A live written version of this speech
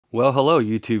Well, hello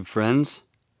YouTube friends.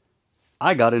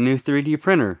 I got a new 3D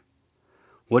printer.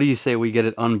 What do you say we get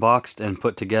it unboxed and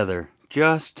put together?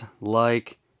 Just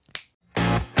like...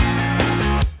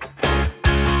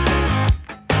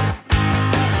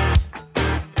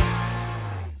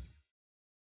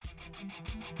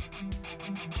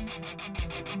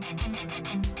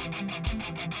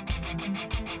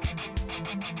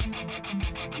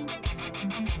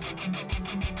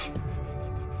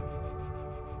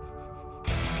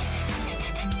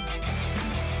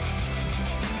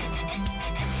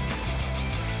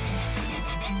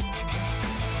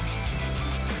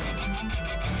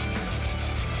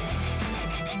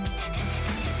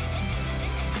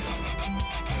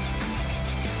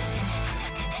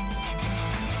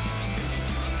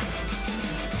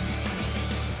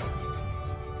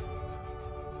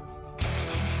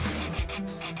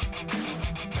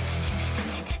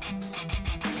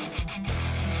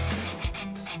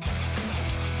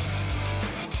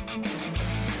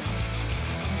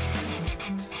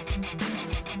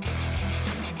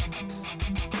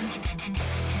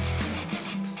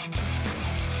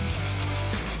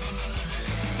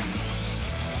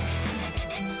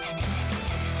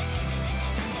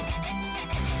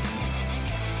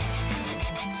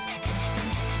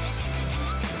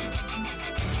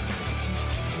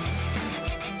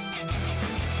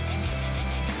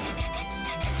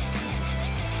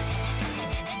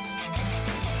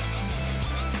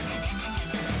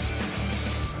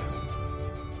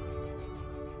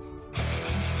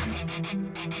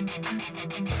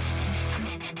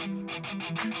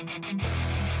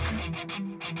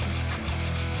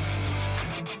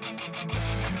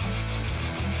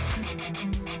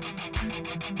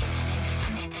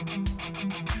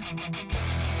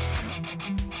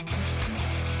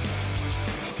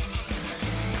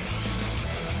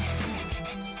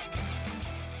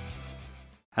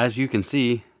 As you can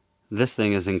see, this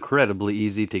thing is incredibly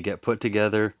easy to get put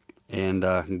together and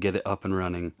get it up and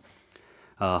running.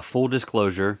 Full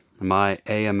disclosure, my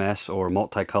AMS or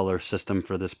multicolor system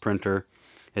for this printer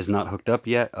is not hooked up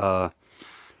yet.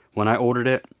 When I ordered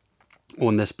it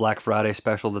on this Black Friday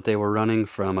special that they were running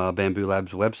from Bambu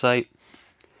Labs website,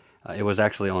 it was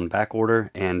actually on back order,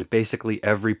 and basically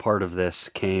every part of this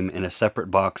came in a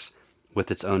separate box with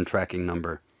its own tracking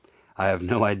number. I have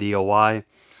no idea why,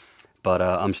 but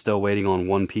I'm still waiting on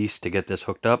one piece to get this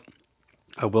hooked up.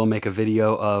 I will make a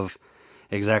video of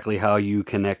exactly how you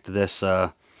connect this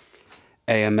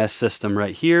AMS system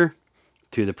right here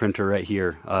to the printer right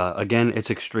here. Again,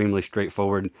 it's extremely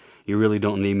straightforward. You really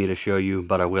don't need me to show you,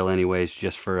 but I will anyways,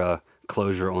 just for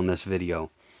closure on this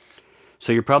video.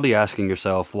 So you're probably asking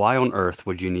yourself, why on earth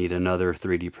would you need another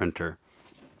 3D printer?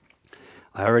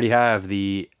 I already have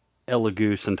the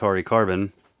Elegoo Centauri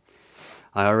Carbon.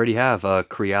 I already have a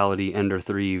Creality Ender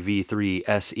 3 V3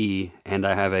 SE, and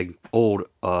I have a old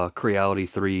Ender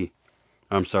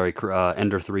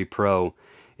 3 Pro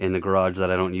in the garage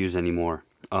that I don't use anymore.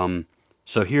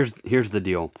 So here's the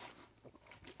deal.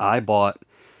 I bought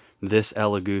this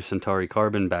Elegoo Centauri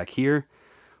Carbon back here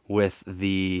with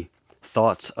the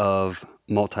thoughts of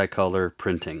multicolor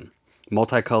printing.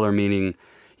 Multicolor meaning,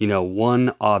 you know,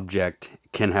 one object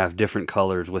can have different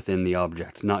colors within the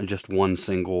object, not just one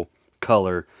single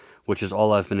color, which is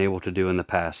all I've been able to do in the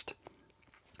past.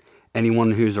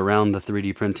 Anyone who's around the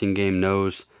 3D printing game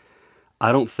knows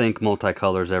I don't think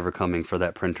multicolor is ever coming for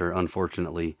that printer,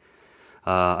 unfortunately.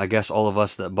 I guess all of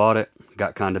us that bought it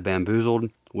got kind of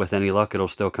bamboozled. With any luck, it'll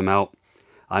still come out.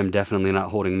 I'm definitely not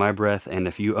holding my breath, and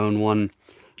if you own one,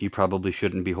 you probably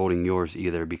shouldn't be holding yours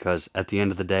either, because at the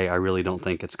end of the day, I really don't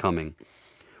think it's coming.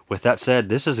 With that said,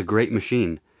 this is a great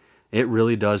machine. It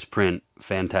really does print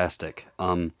fantastic.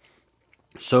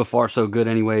 So far, so good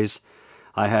anyways.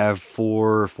 I have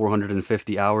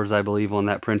 450 hours, I believe, on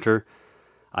that printer.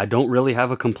 I don't really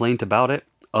have a complaint about it,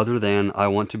 other than I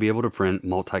want to be able to print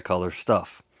multicolor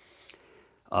stuff.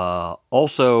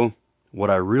 Also, what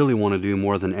I really want to do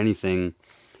more than anything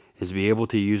is be able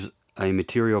to use a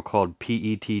material called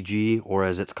PETG, or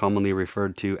as it's commonly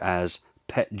referred to as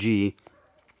PETG,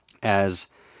 as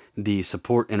the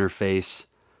support interface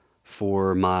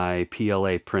for my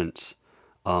PLA prints.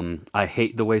 I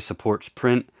hate the way supports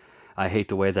print. I hate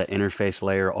the way that interface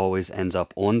layer always ends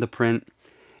up on the print.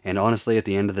 And honestly, at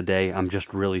the end of the day, I'm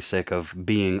just really sick of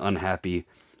being unhappy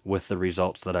with the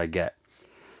results that I get.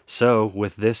 So,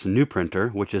 with this new printer,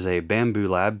 which is a Bambu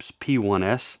Labs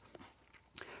P1S,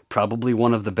 probably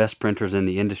one of the best printers in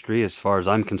the industry as far as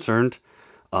I'm concerned.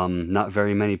 Not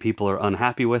very many people are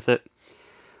unhappy with it.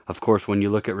 Of course, when you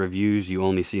look at reviews, you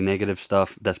only see negative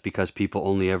stuff. That's because people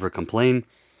only ever complain.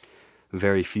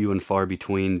 very few and far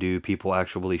between do people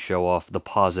actually show off the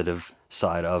positive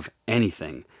side of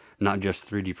anything, not just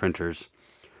 3D printers.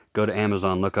 Go to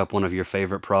Amazon, look up one of your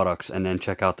favorite products, and then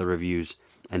check out the reviews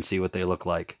and see what they look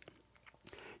like.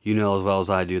 You know as well as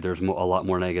I do, there's a lot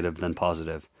more negative than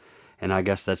positive. And I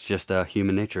guess that's just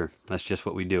human nature. That's just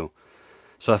what we do.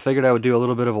 So I figured I would do a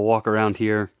little bit of a walk around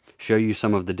here, show you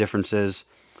some of the differences,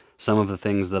 some of the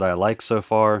things that I like so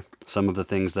far, some of the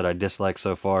things that I dislike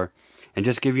so far, and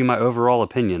just give you my overall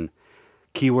opinion.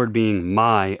 Keyword being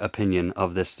my opinion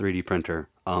of this 3D printer.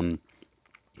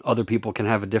 Other people can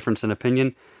have a difference in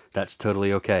opinion. That's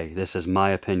totally okay. This is my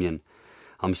opinion.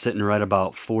 I'm sitting right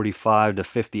about 45 to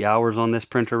 50 hours on this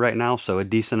printer right now, so a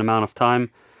decent amount of time.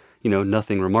 You know,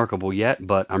 nothing remarkable yet,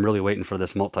 but I'm really waiting for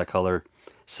this multicolor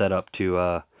setup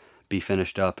to be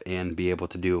finished up and be able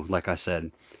to do, like I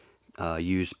said,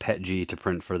 use PETG to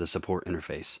print for the support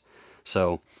interface.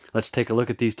 So let's take a look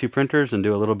at these two printers and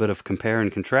do a little bit of compare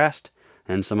and contrast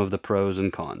and some of the pros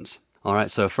and cons.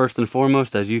 Alright, so first and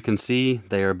foremost, as you can see,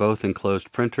 they are both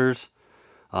enclosed printers.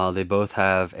 They both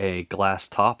have a glass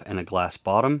top and a glass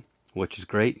bottom, which is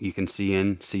great. You can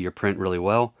see your print really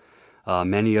well.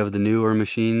 Many of the newer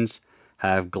machines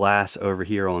have glass over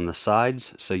here on the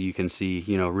sides, so you can see,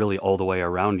 you know, really all the way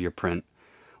around your print,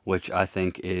 which I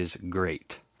think is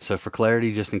great. So for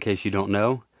clarity, just in case you don't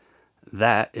know,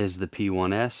 that is the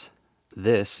P1S.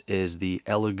 This is the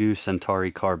Elegoo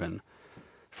Centauri Carbon.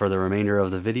 For the remainder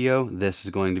of the video, this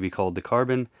is going to be called the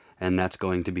Carbon, and that's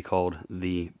going to be called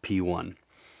the P1.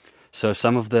 So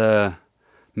some of the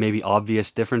maybe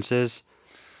obvious differences,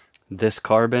 this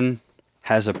Carbon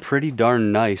has a pretty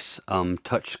darn nice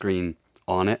touchscreen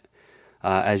on it.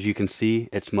 As you can see,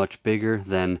 it's much bigger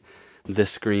than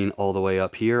this screen all the way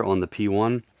up here on the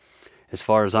P1. As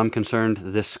far as I'm concerned,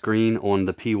 this screen on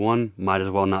the P1 might as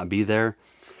well not be there.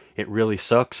 It really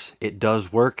sucks. It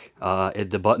does work.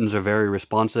 The buttons are very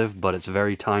responsive, but it's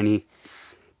very tiny.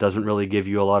 Doesn't really give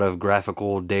you a lot of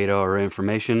graphical data or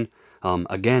information.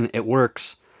 Again, it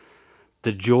works.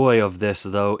 The joy of this,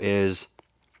 though, is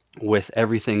with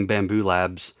everything Bambu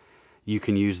Labs, you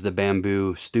can use the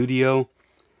Bambu Studio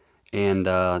and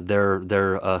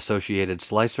their associated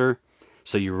slicer,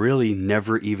 so you really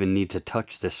never even need to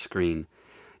touch this screen.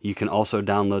 You can also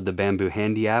download the Bambu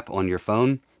Handy app on your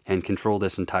phone and control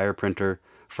this entire printer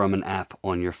from an app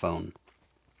on your phone.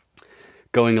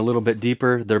 Going a little bit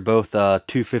deeper, they're both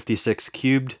 256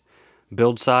 cubed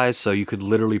build size, so you could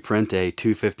literally print a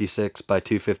 256 by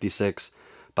 256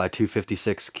 by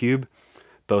 256 cube.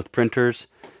 Both printers,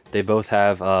 they both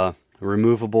have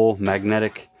removable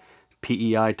magnetic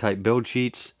PEI type build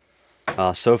sheets.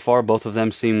 So far, both of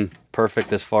them seem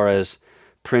perfect as far as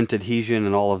print adhesion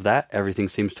and all of that. Everything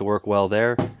seems to work well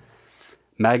there.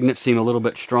 Magnets seem a little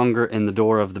bit stronger in the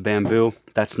door of the Bambu.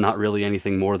 That's not really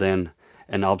anything more than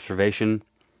an observation.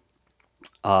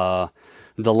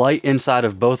 The light inside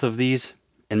of both of these,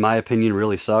 in my opinion,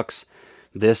 really sucks.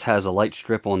 This has a light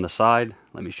strip on the side.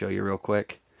 Let me show you real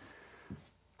quick.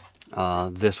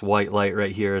 This white light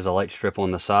right here is a light strip on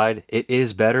the side. It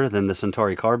is better than the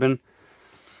Centauri Carbon.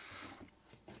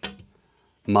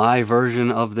 My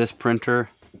version of this printer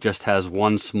just has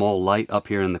one small light up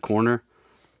here in the corner.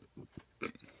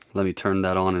 Let me turn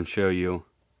that on and show you.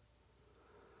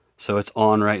 So it's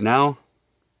on right now,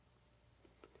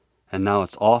 and now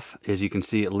it's off. As you can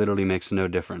see, it literally makes no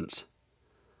difference.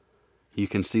 You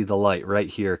can see the light right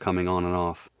here coming on and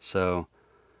off. So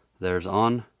there's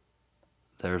on,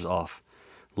 there's off.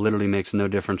 Literally makes no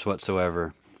difference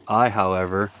whatsoever. I,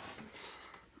 however,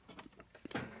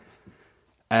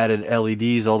 added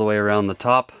LEDs all the way around the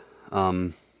top.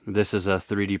 This is a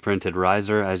 3D printed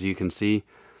riser, as you can see.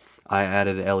 I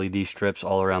added LED strips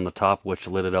all around the top, which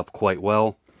lit it up quite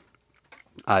well.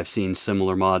 I've seen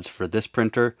similar mods for this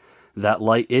printer. That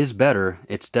light is better.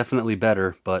 It's definitely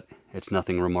better, but it's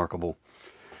nothing remarkable.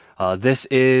 This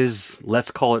is,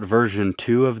 let's call it version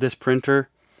 2 of this printer.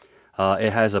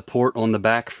 It has a port on the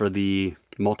back for the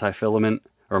multi-filament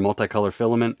or multicolor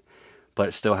filament, but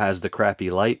it still has the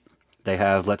crappy light. They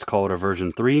have, let's call it a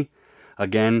version 3.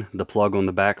 Again, the plug on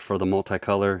the back for the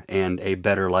multicolor and a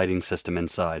better lighting system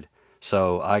inside.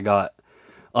 So I got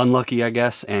unlucky, I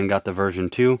guess, and got the version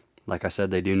 2. Like I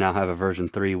said, they do now have a version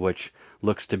 3, which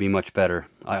looks to be much better.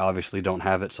 I obviously don't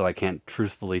have it, so I can't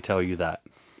truthfully tell you that.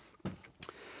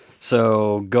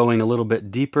 So going a little bit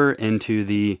deeper into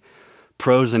the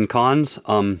pros and cons,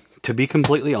 to be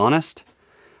completely honest,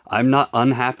 I'm not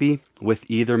unhappy with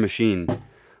either machine.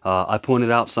 I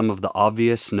pointed out some of the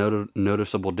obvious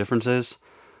noticeable differences.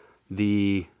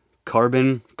 The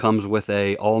Carbon comes with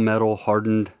a all-metal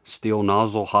hardened steel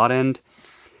nozzle hot end.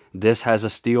 This has a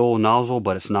steel nozzle,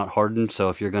 but it's not hardened, so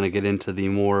if you're going to get into the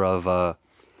more of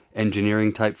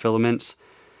engineering type filaments,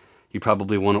 you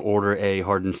probably want to order a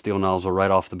hardened steel nozzle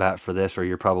right off the bat for this, or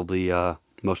you're probably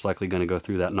most likely going to go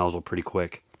through that nozzle pretty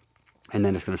quick. And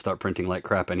then it's going to start printing like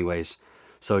crap anyways.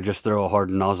 So just throw a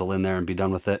hardened nozzle in there and be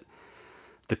done with it.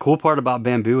 The cool part about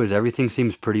Bambu is everything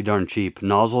seems pretty darn cheap.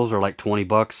 Nozzles are like 20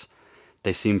 bucks.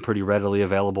 They seem pretty readily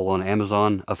available on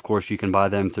Amazon. Of course, you can buy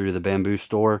them through the Bambu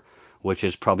store, which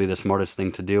is probably the smartest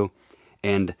thing to do.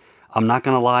 And I'm not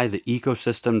going to lie, the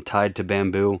ecosystem tied to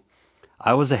Bambu,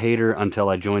 I was a hater until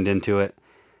I joined into it.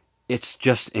 It's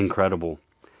just incredible.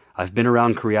 I've been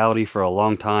around Creality for a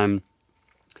long time.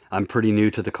 I'm pretty new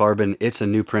to the Carbon. It's a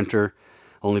new printer.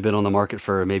 Only been on the market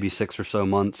for maybe 6 or so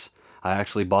months. I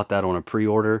actually bought that on a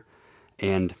pre-order.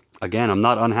 And again, I'm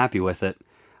not unhappy with it.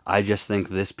 I just think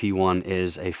this P1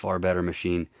 is a far better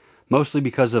machine. Mostly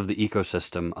because of the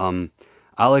ecosystem.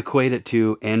 I'll equate it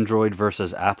to Android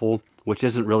versus Apple, which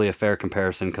isn't really a fair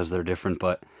comparison because they're different,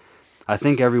 but I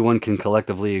think everyone can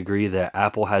collectively agree that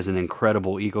Apple has an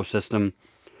incredible ecosystem.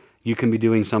 You can be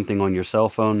doing something on your cell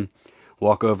phone,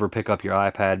 walk over, pick up your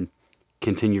iPad,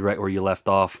 continue right where you left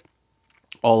off.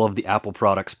 All of the Apple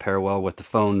products pair well with the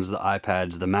phones, the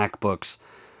iPads, the MacBooks,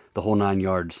 the whole 9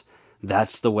 yards.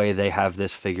 That's the way they have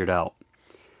this figured out.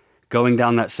 Going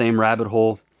down that same rabbit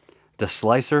hole, the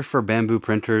slicer for Bambu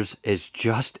printers is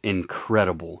just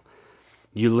incredible.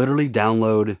 You literally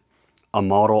download a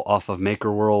model off of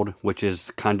MakerWorld, which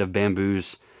is kind of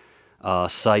Bambu's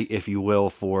site, if you will,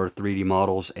 for 3D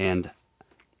models, and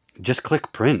just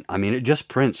click print. I mean, it just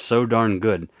prints so darn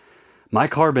good. My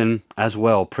Carbon, as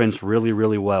well, prints really,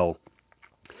 really well.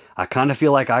 I kind of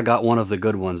feel like I got one of the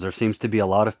good ones. There seems to be a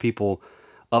lot of people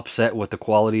upset with the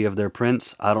quality of their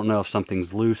prints. I don't know if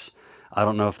something's loose. I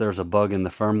don't know if there's a bug in the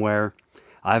firmware.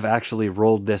 I've actually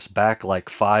rolled this back like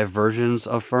 5 versions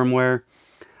of firmware.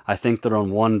 I think they're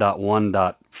on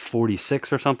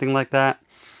 1.1.46 or something like that.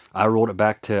 I rolled it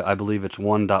back to, I believe it's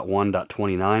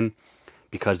 1.1.29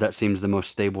 because that seems the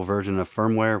most stable version of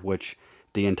firmware, which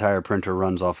the entire printer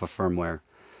runs off of firmware.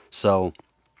 So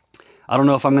I don't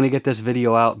know if I'm going to get this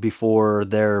video out before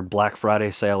their Black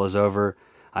Friday sale is over.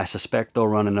 I suspect they'll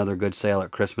run another good sale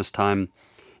at Christmas time.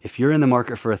 If you're in the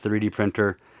market for a 3D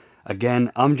printer,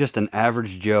 again, I'm just an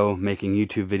average Joe making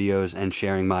YouTube videos and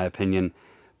sharing my opinion,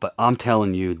 but I'm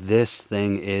telling you, this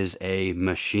thing is a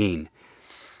machine.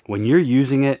 When you're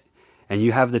using it and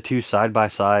you have the two side by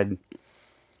side,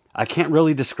 I can't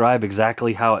really describe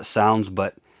exactly how it sounds,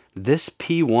 but this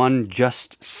P1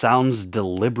 just sounds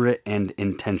deliberate and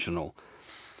intentional.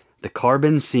 The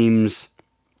Carbon seems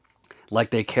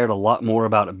like they cared a lot more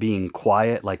about it being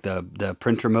quiet, like the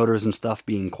printer motors and stuff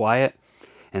being quiet,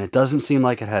 and it doesn't seem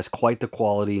like it has quite the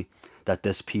quality that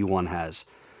this P1 has.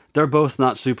 They're both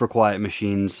not super quiet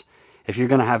machines. If you're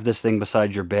going to have this thing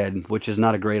beside your bed, which is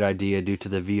not a great idea due to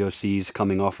the VOCs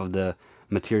coming off of the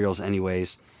materials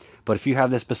anyways, but if you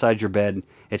have this beside your bed,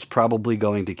 it's probably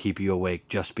going to keep you awake,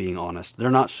 just being honest. They're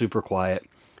not super quiet.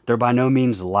 They're by no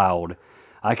means loud.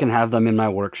 I can have them in my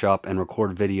workshop and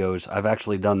record videos. I've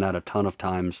actually done that a ton of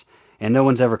times, and no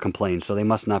one's ever complained, so they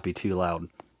must not be too loud.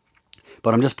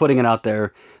 But I'm just putting it out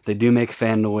there. They do make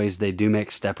fan noise. They do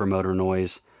make stepper motor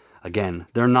noise. Again,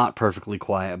 they're not perfectly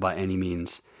quiet by any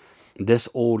means. This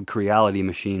old Creality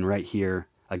machine right here,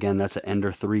 again, that's an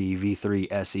Ender 3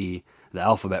 V3 SE, the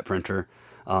alphabet printer.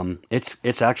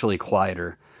 It's actually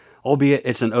quieter, albeit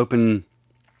it's an open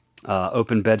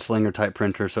bed slinger type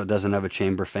printer, so it doesn't have a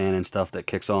chamber fan and stuff that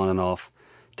kicks on and off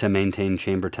to maintain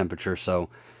chamber temperature. So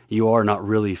you are not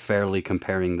really fairly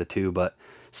comparing the two, but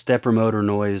stepper motor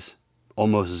noise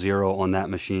almost zero on that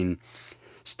machine.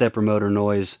 Stepper motor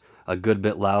noise a good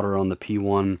bit louder on the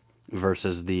P1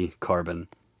 versus the Carbon.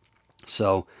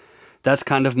 So that's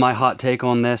kind of my hot take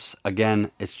on this.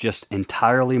 Again, it's just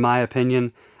entirely my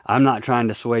opinion. I'm not trying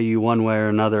to sway you one way or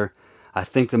another. I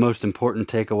think the most important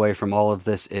takeaway from all of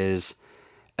this is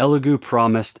Elegoo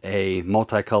promised a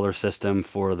multicolor system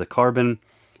for the Carbon.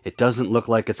 It doesn't look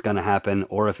like it's going to happen,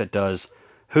 or if it does,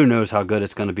 who knows how good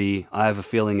it's going to be. I have a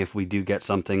feeling if we do get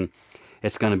something,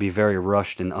 it's going to be very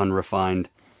rushed and unrefined.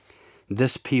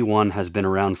 This P1 has been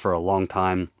around for a long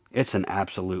time. It's an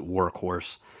absolute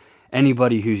workhorse.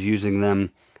 Anybody who's using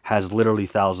them has literally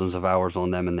thousands of hours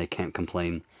on them and they can't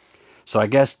complain. So I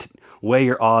guess weigh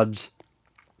your odds.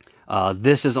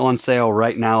 This is on sale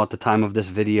right now at the time of this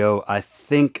video. I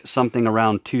think something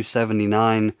around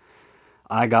 $279.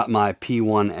 I got my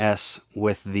P1S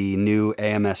with the new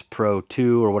AMS Pro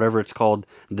 2 or whatever it's called,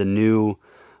 the new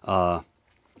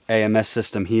AMS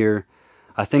system here.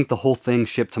 I think the whole thing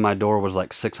shipped to my door was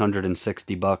like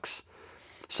 660 bucks.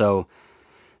 So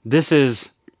this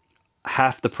is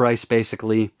half the price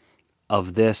basically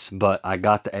of this, but I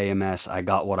got the AMS. I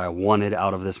got what I wanted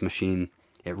out of this machine.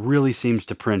 It really seems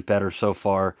to print better so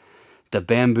far. The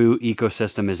Bambu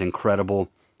ecosystem is incredible.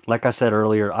 Like I said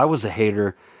earlier, I was a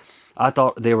hater. I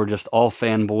thought they were just all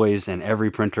fanboys and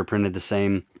every printer printed the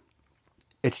same.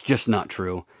 It's just not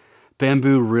true.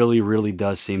 Bambu really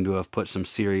does seem to have put some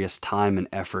serious time and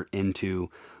effort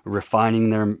into refining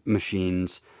their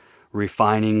machines,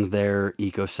 refining their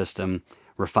ecosystem,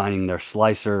 refining their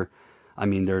slicer. I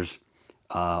mean, there's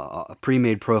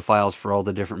pre-made profiles for all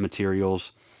the different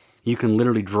materials. You can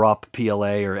literally drop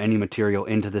PLA or any material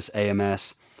into this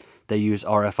AMS. They use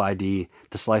RFID.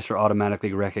 The slicer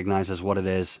automatically recognizes what it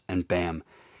is, and bam,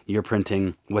 you're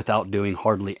printing without doing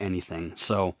hardly anything.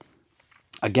 So,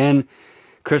 again,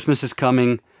 Christmas is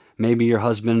coming. Maybe your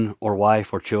husband or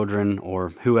wife or children or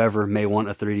whoever may want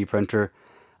a 3D printer.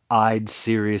 I'd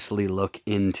seriously look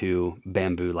into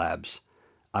Bambu Labs.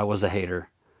 I was a hater.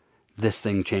 This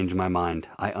thing changed my mind.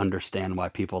 I understand why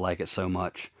people like it so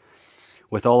much.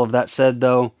 With all of that said,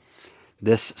 though,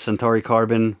 this Centauri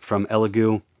Carbon from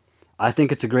Elegoo, I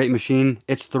think it's a great machine.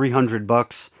 It's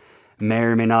 $300. May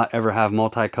or may not ever have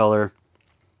multicolor.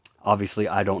 Obviously,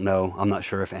 I don't know. I'm not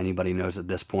sure if anybody knows at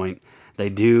this point. They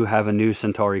do have a new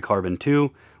Centauri Carbon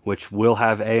 2, which will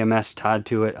have AMS tied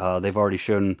to it. They've already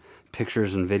shown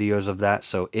pictures and videos of that,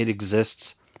 so it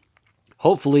exists.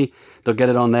 Hopefully, they'll get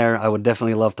it on there. I would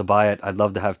definitely love to buy it. I'd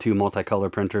love to have 2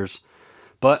 multicolor printers.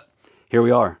 But here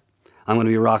we are. I'm going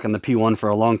to be rocking the P1 for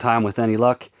a long time with any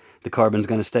luck. The Carbon's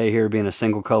going to stay here being a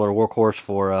single color workhorse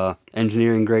for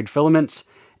engineering grade filaments.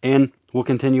 And we'll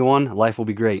continue on. Life will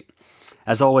be great.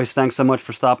 As always, thanks so much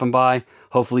for stopping by.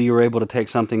 Hopefully you were able to take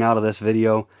something out of this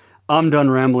video. I'm done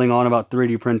rambling on about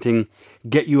 3D printing.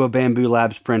 Get you a Bambu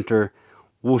Labs printer.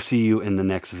 We'll see you in the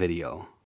next video.